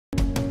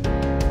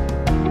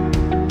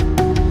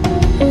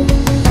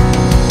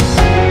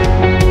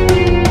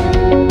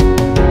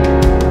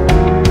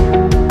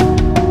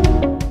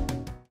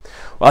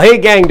Well, hey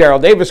gang,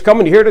 Darryl Davis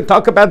coming here to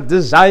talk about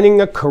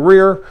designing a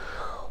career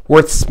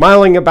worth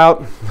smiling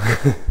about.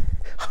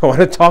 I want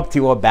to talk to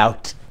you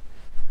about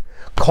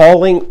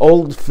calling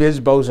old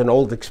FSBOs and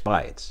old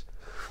expireds.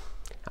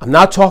 I'm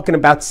not talking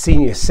about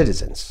senior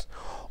citizens,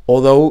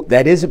 although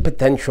that is a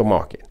potential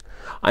market.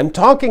 I'm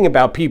talking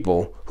about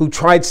people who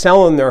tried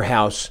selling their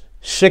house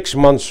 6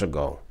 months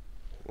ago,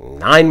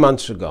 9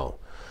 months ago.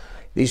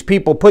 These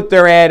people put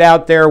their ad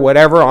out there,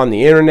 whatever, on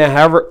the internet,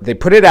 however, they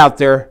put it out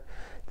there.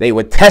 They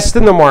were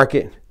testing the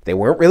market. They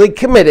weren't really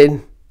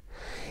committed.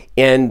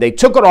 And they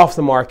took it off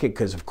the market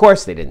because, of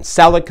course, they didn't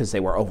sell it because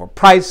they were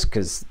overpriced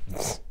because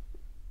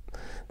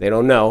they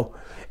don't know.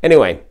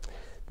 Anyway,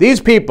 these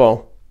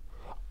people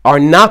are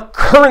not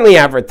currently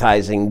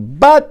advertising,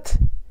 but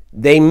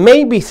they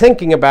may be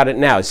thinking about it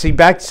now. See,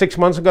 back 6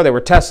 months ago, they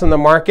were testing the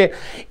market,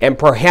 and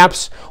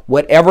perhaps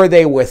whatever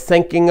they were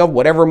thinking of,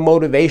 whatever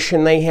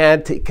motivation they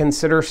had to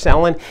consider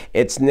selling,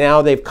 it's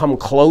now they've come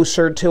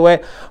closer to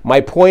it.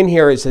 My point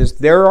here is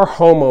there are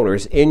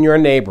homeowners in your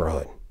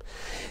neighborhood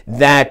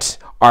that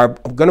are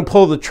going to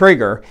pull the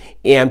trigger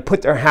and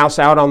put their house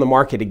out on the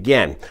market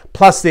again.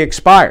 Plus the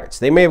expireds.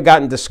 They may have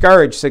gotten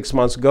discouraged 6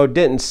 months ago,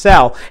 didn't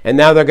sell, and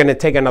now they're going to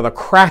take another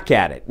crack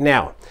at it.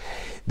 Now,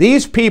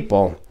 these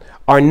people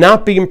are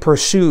not being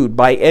pursued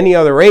by any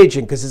other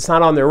agent because it's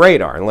not on their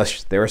radar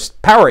unless they're a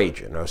power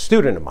agent or a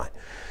student of mine.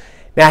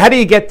 Now, how do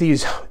you get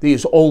these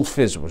old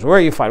FSBOs? Where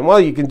do you find? Well,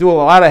 you can do a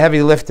lot of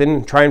heavy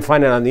lifting, try and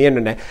find it on the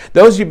internet.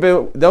 Those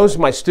of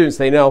my students,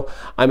 they know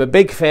I'm a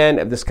big fan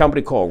of this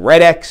company called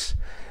RedX,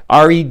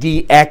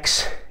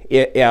 R-E-D-X.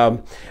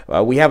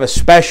 We have a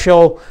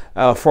special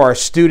for our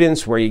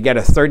students where you get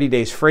a 30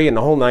 days free and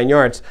the whole 9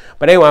 yards.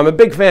 But anyway, I'm a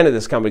big fan of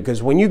this company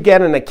because when you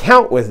get an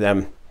account with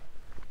them,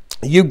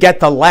 you get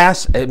the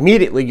last,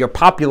 immediately you're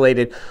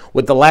populated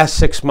with the last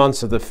 6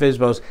 months of the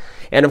FSBOs.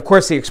 And of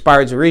course the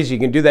expireds are easy. You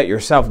can do that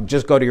yourself.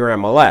 Just go to your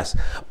MLS.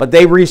 But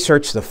they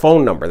research the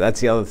phone number. That's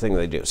the other thing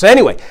they do. So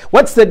anyway,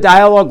 what's the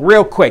dialogue?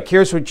 Real quick,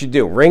 here's what you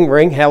do. Ring,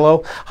 ring,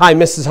 hello. Hi,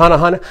 Mrs.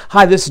 Hana.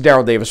 Hi, this is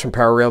Darryl Davis from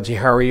Power Realty.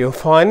 How are you?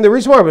 Fine. The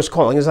reason why I was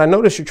calling is I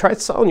noticed you tried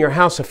selling your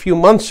house a few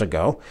months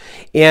ago.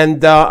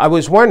 And I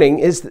was wondering,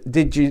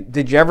 did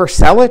you ever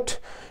sell it?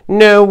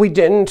 No, we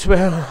didn't.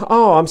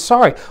 Oh, I'm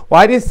sorry.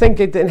 Why do you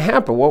think it didn't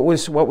happen? What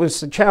was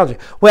the challenge?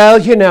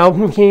 Well, you know,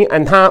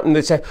 and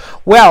they say,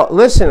 well,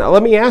 listen,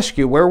 let me ask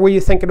you, where were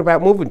you thinking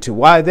about moving to?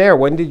 Why there?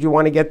 When did you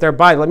want to get there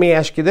by? Let me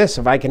ask you this.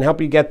 If I can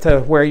help you get to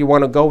where you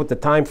want to go with the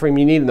time frame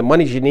you need and the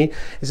monies you need,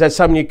 is that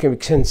something you can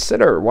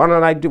consider? Why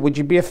don't I do? Would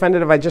you be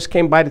offended if I just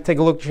came by to take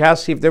a look at your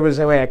house, see if there was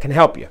a way I can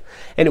help you?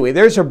 Anyway,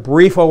 there's a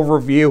brief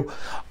overview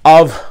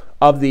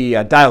of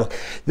the dialogue.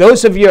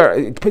 Those of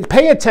you,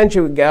 pay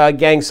attention,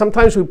 gang.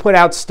 Sometimes we put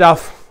out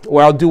stuff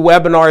where I'll do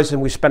webinars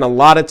and we spend a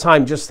lot of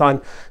time just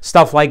on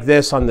stuff like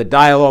this, on the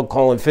dialogue,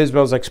 calling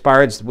FSBOs,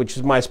 expireds, which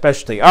is my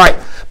specialty. All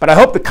right, but I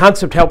hope the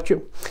concept helped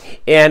you,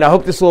 and I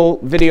hope this little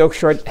video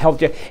short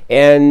helped you,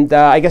 and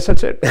I guess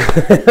that's it.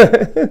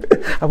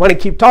 I want to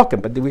keep talking,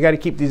 but we got to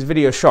keep these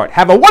videos short.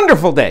 Have a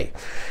wonderful day,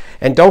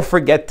 and don't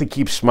forget to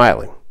keep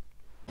smiling.